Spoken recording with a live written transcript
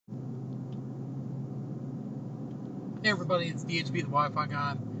Hey everybody, it's DHB, the Wi-Fi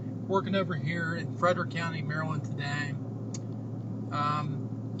guy, working over here in Frederick County, Maryland today.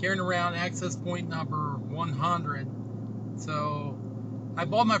 Carrying around access point number 100. So I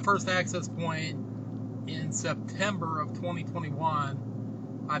bought my first access point in September of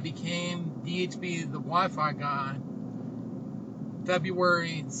 2021. I became DHB, the Wi-Fi guy,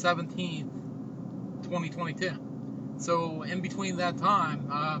 February 17th, 2022. So in between that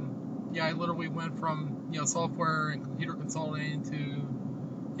time, I literally went from software and computer consulting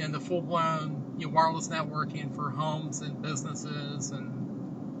to the full-blown wireless networking for homes and businesses, and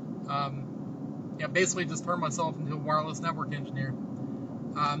basically just turned myself into a wireless network engineer.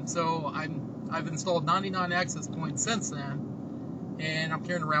 So I've installed 99 access points since then, and I'm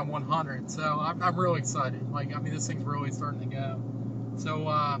carrying around 100. So I'm really excited. This thing's really starting to go. So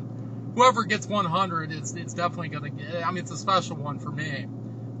whoever gets 100, it's definitely gonna get. It's a special one for me.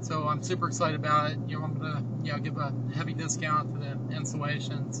 So I'm super excited about it. I'm gonna give a heavy discount for the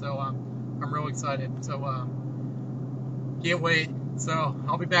installation. So I'm real excited. So can't wait. So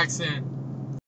I'll be back soon.